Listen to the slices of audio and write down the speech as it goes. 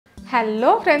Hello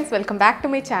friends, welcome back to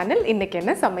my channel.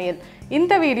 inaikuennasamayal.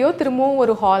 இந்த video திரும்பவும்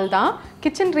ஒரு ஹால் தான்.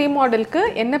 கிச்சன் ரீமாடலுக்கு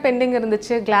என்ன பெண்டிங்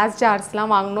இருந்துச்சு, கிளாஸ்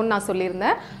ஜார்ஸ்லாம் வாங்கணும்னு நான்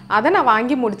சொல்லியிருந்தேன். அதை நான்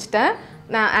வாங்கி முடிச்சிட்டேன்.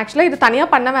 நான் ஆக்சுவலாக இது தனியாக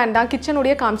பண்ண வேண்டாம்,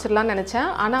 கிச்சனுடைய காமிச்சிடலாம்னு நினச்சேன்.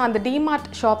 ஆனால் அந்த டிமார்ட்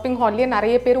ஷாப்பிங் ஹால்லேயே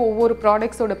நிறைய பேர் ஒவ்வொரு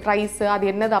ப்ராடக்ட்ஸோட ப்ரைஸு அது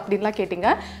என்னது அப்படின்லாம் கேட்டிங்க.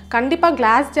 கண்டிப்பாக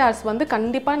கிளாஸ் ஜார்ஸ் வந்து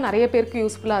கண்டிப்பாக நிறைய பேருக்கு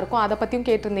யூஸ்ஃபுல்லாக இருக்கும். அதை பற்றியும்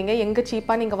கேட்டிருந்தீங்க, எங்கே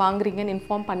சீப்பாக நீங்கள் வாங்குறீங்கன்னு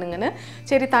இன்ஃபார்ம் பண்ணுங்கன்னு.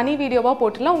 சரி, தனி வீடியோவாக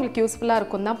போட்டுலாம் உங்களுக்கு யூஸ்ஃபுல்லாக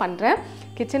இருக்கும் தான் பண்ணுறேன்.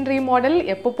 கிச்சன் ரீமாடல்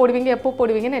எப்போ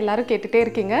போடுவீங்கன்னு எல்லாரும் கேட்டுகிட்டே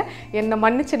இருக்கீங்க. என்னை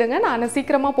மன்னிச்சிடுங்க, நான்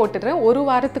சீக்கிரமாக போட்டுடுறேன். ஒரு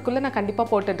வாரத்துக்குள்ளே நான் கண்டிப்பாக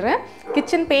போட்டுடுறேன்.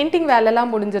 கிச்சன் பெயிண்டிங்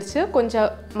வேலைலாம் முடிஞ்சிருச்சு. கொஞ்சம்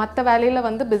மற்ற வேலையில்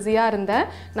வந்து பிஸியாக இருந்தேன்,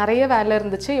 நிறைய வேலை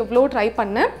இருந்துச்சு, எவ்வளோ ட்ரை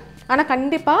பண்ணேன். ஆனால்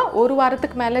கண்டிப்பாக ஒரு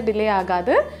வாரத்துக்கு மேலே டிலே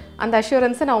ஆகாது, அந்த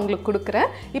அஷூரன்ஸை நான் உங்களுக்கு கொடுக்குறேன்.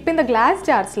 இப்போ இந்த கிளாஸ்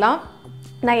ஜார்ஸ்லாம்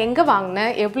நான் எங்கே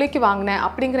வாங்கினேன், எவ்வளோக்கு வாங்கினேன்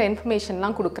அப்படிங்கிற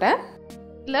இன்ஃபர்மேஷன்லாம் கொடுக்குறேன்.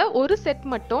 இதில் ஒரு செட்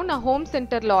மட்டும் நான் ஹோம்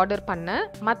சென்டரில் ஆர்டர் பண்ணேன்.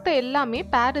 மற்ற எல்லாமே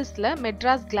பாரிஸில்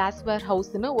மெட்ராஸ் கிளாஸ்வேர்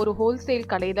ஹவுஸ்னு ஒரு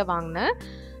ஹோல்சேல் கடையில் வாங்கினேன்.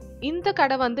 இந்த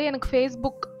கடை வந்து எனக்கு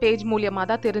ஃபேஸ்புக் பேஜ் மூலியமாக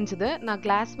தான் தெரிஞ்சுது. நான்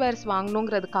கிளாஸ்வேர்ஸ்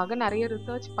வாங்கணுங்கிறதுக்காக நிறைய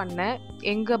ரிசர்ச் பண்ணேன்,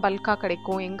 எங்கே பல்காக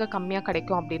கிடைக்கும், எங்கே கம்மியாக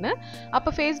கிடைக்கும் அப்படின்னு.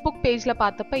 அப்போ ஃபேஸ்புக் பேஜில்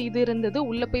பார்த்தப்ப இது இருந்தது.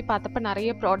 உள்ளே போய் பார்த்தப்ப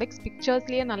நிறைய ப்ராடக்ட்ஸ்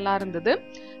பிக்சர்ஸ்லேயே நல்லா இருந்தது,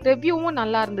 ரிவ்யூவும்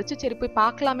நல்லா இருந்துச்சு. சரி போய்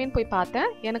பார்க்கலாமேன்னு போய் பார்த்தேன்.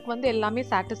 எனக்கு வந்து எல்லாமே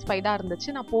சாட்டிஸ்ஃபைடாக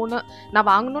இருந்துச்சு.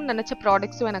 நான் வாங்கணும்னு நினச்ச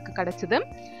ப்ராடக்ட்ஸும் எனக்கு கிடச்சிது.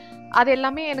 அது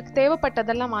எல்லாமே எனக்கு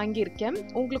தேவைப்பட்டதெல்லாம் வாங்கியிருக்கேன்.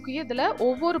 உங்களுக்கு இதில்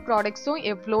ஒவ்வொரு ப்ராடக்ட்ஸும்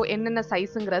எவ்வளோ என்னென்ன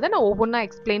சைஸுங்கிறத நான் ஒவ்வொன்றா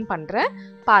எக்ஸ்பிளைன் பண்ணுறேன்,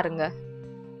 பாருங்க.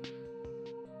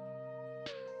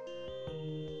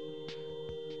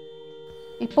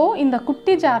 இப்போது இந்த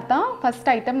குட்டி ஜார் தான் ஃபர்ஸ்ட்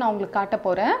ஐட்டம் நான் உங்களுக்கு காட்ட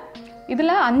போகிறேன்.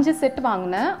 இதில் 5 செட்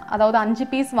வாங்கினேன், அதாவது 5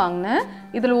 பீஸ் வாங்கினேன்.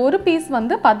 இதில் ஒரு பீஸ்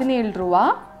வந்து 17 ரூபா.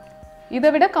 இதை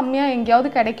விட கம்மியாக எங்கேயாவது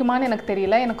கிடைக்குமான்னு எனக்கு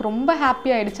தெரியல. எனக்கு ரொம்ப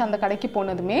ஹாப்பி ஆகிடுச்சு அந்த கடைக்கு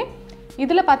போனதுமே.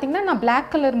 இதில் பார்த்தீங்கன்னா நான் பிளாக்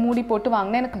கலர் மூடி போட்டு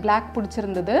வாங்கினேன், எனக்கு பிளாக்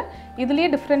பிடிச்சிருந்தது. இதுலேயே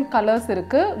டிஃப்ரெண்ட் கலர்ஸ்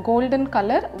இருக்குது, கோல்டன்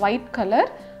கலர், ஒயிட் கலர்,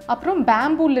 அப்புறம்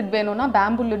பேம்பூ லிட் வேணும்னா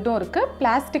பேம்பூ லிட்டும் இருக்குது,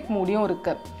 பிளாஸ்டிக் மூடியும்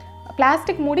இருக்குது.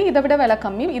 பிளாஸ்டிக் மூடி இதை விட விலை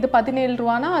கம்மி, இது 17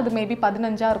 ரூபானா அது மேபி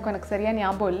 15 இருக்கும், எனக்கு சரியாக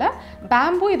ஞாபகம் இல்லை.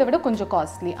 பேம்பூ இதை விட கொஞ்சம்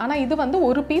காஸ்ட்லி, ஆனால் இது வந்து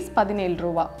ஒரு பீஸ் 17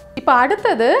 ரூபா. இப்போ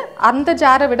அடுத்தது அந்த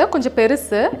ஜாரை விட கொஞ்சம்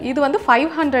பெருசு. இது வந்து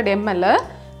 500 ml,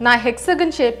 நான்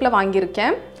ஹெக்ஸகன் ஷேப்பில்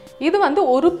வாங்கியிருக்கேன். இது வந்து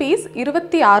ஒரு பீஸ்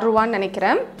 26 ரூபான்னு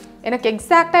நினைக்கிறேன். எனக்கு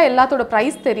எக்ஸாக்டாக எல்லாத்தோட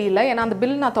ப்ரைஸ் தெரியல, ஏன்னா அந்த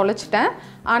பில் நான் தொலைச்சிட்டேன்.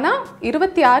 ஆனால்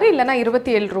 26 இல்லைனா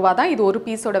 27 ரூபா தான் இது ஒரு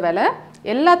பீஸோட விலை.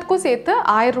 எல்லாத்துக்கும் சேர்த்து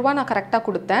 1000 ரூபா நான் கரெக்டாக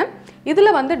கொடுத்தேன்.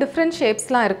 இதில் வந்து டிஃப்ரெண்ட்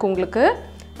ஷேப்ஸ்லாம் இருக்குது உங்களுக்கு,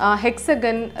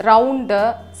 ஹெக்ஸகன், ரவுண்டு,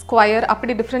 ஸ்கொயர்,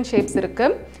 அப்படி டிஃப்ரெண்ட் ஷேப்ஸ்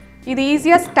இருக்குது. இது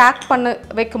ஈஸியாக ஸ்டாக் பண்ண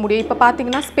வைக்க முடியும். இப்போ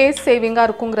பார்த்தீங்கன்னா ஸ்பேஸ் சேவிங்காக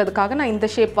இருக்குங்கிறதுக்காக நான் இந்த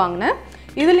ஷேப் வாங்கினேன்.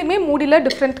 இதுலேயுமே மூடியில்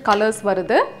டிஃப்ரெண்ட் கலர்ஸ்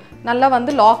வருது, நல்லா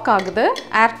வந்து லாக் ஆகுது,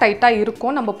 ஏர் டைட்டாக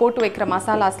இருக்கும், நம்ம போட்டு வைக்கிற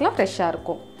மசாலாஸ்லாம் ஃப்ரெஷ்ஷாக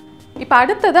இருக்கும். இப்போ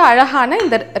அடுத்தது அழகான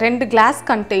இந்த 2 கிளாஸ்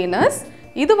கண்டெய்னர்ஸ்.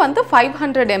 இது வந்து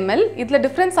 500 ml. இதில்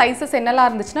டிஃப்ரெண்ட் சைஸஸ் என்னெல்லாம்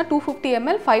இருந்துச்சுன்னா 250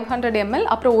 ml, 500 ml,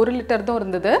 அப்புறம் 1 லிட்டர் தான்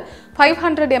இருந்தது.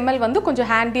 500 ml வந்து கொஞ்சம்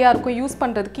ஹேண்டியாக இருக்கும், யூஸ்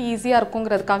பண்ணுறதுக்கு ஈஸியாக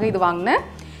இருக்குங்கிறதுக்காக இது வாங்கினேன்.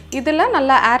 இதில்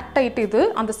நல்லா ஏர் டைட், இது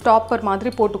அந்த ஸ்டாப்பர்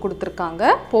மாதிரி போட்டு கொடுத்துருக்காங்க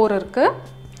போறதுக்கு.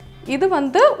 இது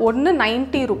வந்து ஒன்று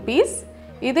 90 ருபீஸ்.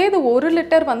 இது 1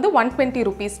 லிட்டர் வந்து 120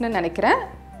 ருபீஸ்னு நினைக்கிறேன்.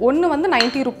 ஒன்று வந்து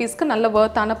 90 ருபீஸ்க்கு நல்ல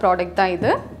வர்த்தான ப்ராடக்ட் தான்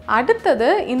இது. அடுத்தது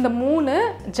இந்த 3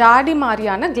 ஜாடி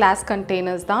மாதிரியான கிளாஸ்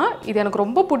கண்டெய்னர்ஸ் தான். இது எனக்கு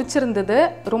ரொம்ப பிடிச்சிருந்தது,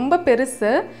 ரொம்ப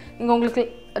பெருசு. இங்கே உங்களுக்கு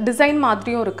டிசைன்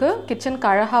மாதிரியும் இருக்குது, கிச்சனுக்கு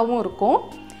அழகாகவும் இருக்கும்.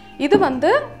 இது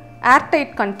வந்து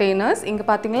ஏர்டைட் கண்டெய்னர்ஸ். இங்கே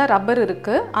பார்த்தீங்களா ரப்பர்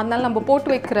இருக்குது, அதனால் நம்ம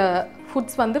போட்டு வைக்கிற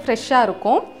ஃபுட்ஸ் வந்து ஃப்ரெஷ்ஷாக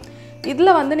இருக்கும்.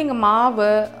 இதில் வந்து நீங்கள் மாவு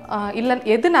இல்லை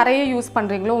எது நிறைய யூஸ்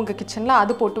பண்ணுறீங்களோ உங்கள் கிச்சனில்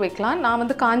அது போட்டு வைக்கலாம். நான்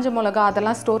வந்து காஞ்ச மிளகா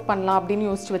அதெல்லாம் ஸ்டோர் பண்ணலாம் அப்படின்னு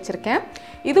யோசிச்சு வச்சுருக்கேன்.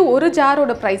 இது ஒரு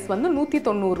ஜாரோட ப்ரைஸ் வந்து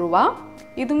 190 ரூபா.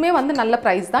 இதுவுமே வந்து நல்ல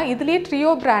ப்ரைஸ் தான். இதுலேயே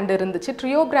ட்ரியோ பிராண்ட் இருந்துச்சு.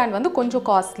 ட்ரியோ பிராண்ட் வந்து கொஞ்சம்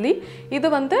காஸ்ட்லி. இது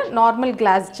வந்து நார்மல்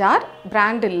கிளாஸ் ஜார்,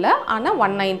 பிராண்ட் இல்லை, ஆனால்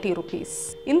 190 ருபீஸ்.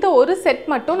 இந்த ஒரு செட்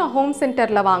மட்டும் நான் ஹோம்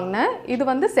சென்டரில் வாங்கினேன். இது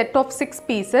வந்து செட் ஆஃப் 6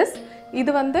 பீசஸ்.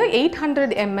 இது வந்து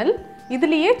 800 ml.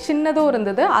 இதுலேயே சின்னதும்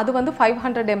இருந்தது, அது வந்து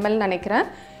 500 ml நினைக்கிறேன்.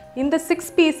 இந்த 6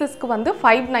 பீசஸ்க்கு வந்து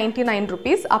 599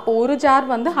 ருபீஸ். அப்போ ஒரு ஜார்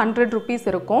வந்து 100 ருபீஸ்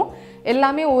இருக்கும்.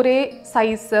 எல்லாமே ஒரே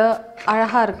சைஸு,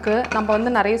 அழகாக இருக்குது, நம்ம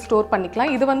வந்து நிறைய ஸ்டோர்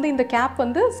பண்ணிக்கலாம். இது வந்து இந்த கேப்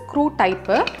வந்து ஸ்க்ரூ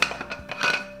டைப்பு,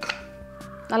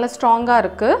 நல்லா ஸ்ட்ராங்காக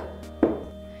இருக்குது.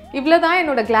 இவ்வளோ தான்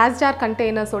என்னோடய கிளாஸ் ஜார்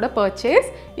கண்டெய்னர்ஸோட பர்ச்சேஸ்.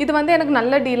 இது வந்து எனக்கு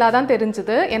நல்ல டீலாக தான்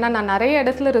தெரிஞ்சுது, ஏன்னா நான் நிறைய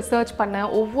இடத்துல ரிசர்ச்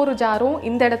பண்ணேன். ஒவ்வொரு ஜாரும்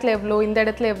இந்த இடத்துல எவ்வளோ, இந்த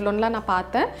இடத்துல எவ்வளோன்னுலாம் நான்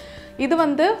பார்த்தேன். இது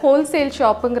வந்து ஹோல்சேல்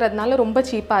ஷாப்புங்கிறதுனால ரொம்ப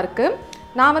சீப்பாக இருக்குது.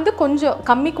 நான் வந்து கொஞ்சம்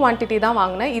கம்மி குவான்டிட்டி தான்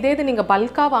வாங்கினேன். இதே இது நீங்கள்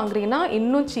பல்காக வாங்குறீங்கன்னா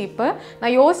இன்னும் சீப்பு.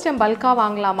 நான் யோசித்தேன் பல்காக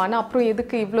வாங்கலாமான்னு, அப்புறம்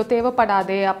எதுக்கு இவ்வளோ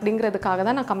தேவைப்படாதே அப்படிங்கிறதுக்காக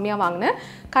தான் நான் கம்மியாக வாங்கினேன்.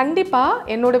 கண்டிப்பாக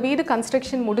என்னோடய வீடு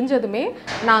கன்ஸ்ட்ரக்ஷன் முடிஞ்சதுமே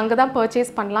நான் அங்கே தான்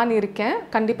பர்ச்சேஸ் பண்ணலான்னு இருக்கேன்.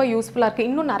 கண்டிப்பாக யூஸ்ஃபுல்லாக இருக்குது.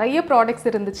 இன்னும் நிறைய ப்ராடக்ட்ஸ்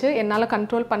இருந்துச்சு, என்னால்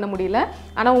கண்ட்ரோல் பண்ண முடியல.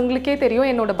 ஆனால் உங்களுக்கே தெரியும்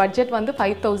என்னோடய பட்ஜெட் வந்து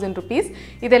 5000 rupees.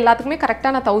 இது எல்லாத்துக்குமே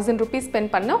கரெக்டாக நான் 1000 rupees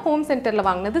ஸ்பெண்ட் பண்ணேன். ஹோம் சென்டரில்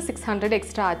வாங்கினது 600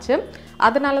 எக்ஸ்ட்ரா ஆச்சு.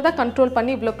 அதனால தான் கண்ட்ரோல்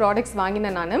பண்ணி இவ்வளோ ப்ராடக்ட்ஸ்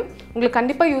வாங்கினேன் நான். உங்களுக்கு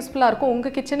கண்டிப்பாக யூஸ்ஃபுல்லாக இருக்கும்.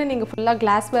 உங்கள் கிச்சனை நீங்கள் ஃபுல்லாக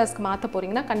கிளாஸ்வேர்ஸ்க்கு மாற்ற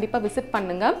போகிறீங்கன்னா கண்டிப்பாக விசிட்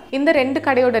பண்ணுங்கள். இந்த 2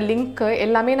 கடையோட லிங்க்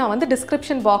எல்லாமே நான் வந்து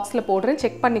டிஸ்கிரிப்ஷன் பாக்ஸில் போடுறேன்,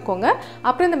 செக் பண்ணிக்கோங்க.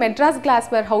 அப்புறம் இந்த மெட்ராஸ்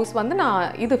கிளாஸ்வேர் ஹவுஸ் வந்து நான்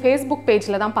இது ஃபேஸ்புக்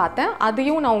பேஜில் தான் பார்த்தேன்,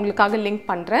 அதையும் நான் உங்களுக்காக லிங்க்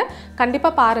பண்ணுறேன்.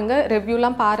 கண்டிப்பாக பாருங்கள்,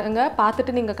 ரிவ்யூலாம் பாருங்கள்,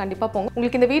 பார்த்துட்டு நீங்கள் கண்டிப்பாக போங்க.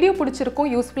 உங்களுக்கு இந்த வீடியோ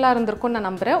பிடிச்சிருக்கும், யூஸ்ஃபுல்லாக இருந்திருக்கும்னு நான்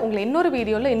நம்புகிறேன். உங்களை இன்னொரு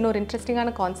வீடியோவில் இன்னொரு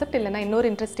இன்ட்ரெஸ்டிங்கான கான்செப்ட் இல்லைனா இன்னொரு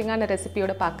இன்ட்ரெஸ்டிங்கான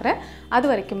ரெசிபியோட பார்க்குறேன். அது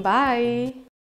வரைக்கும் பாய்.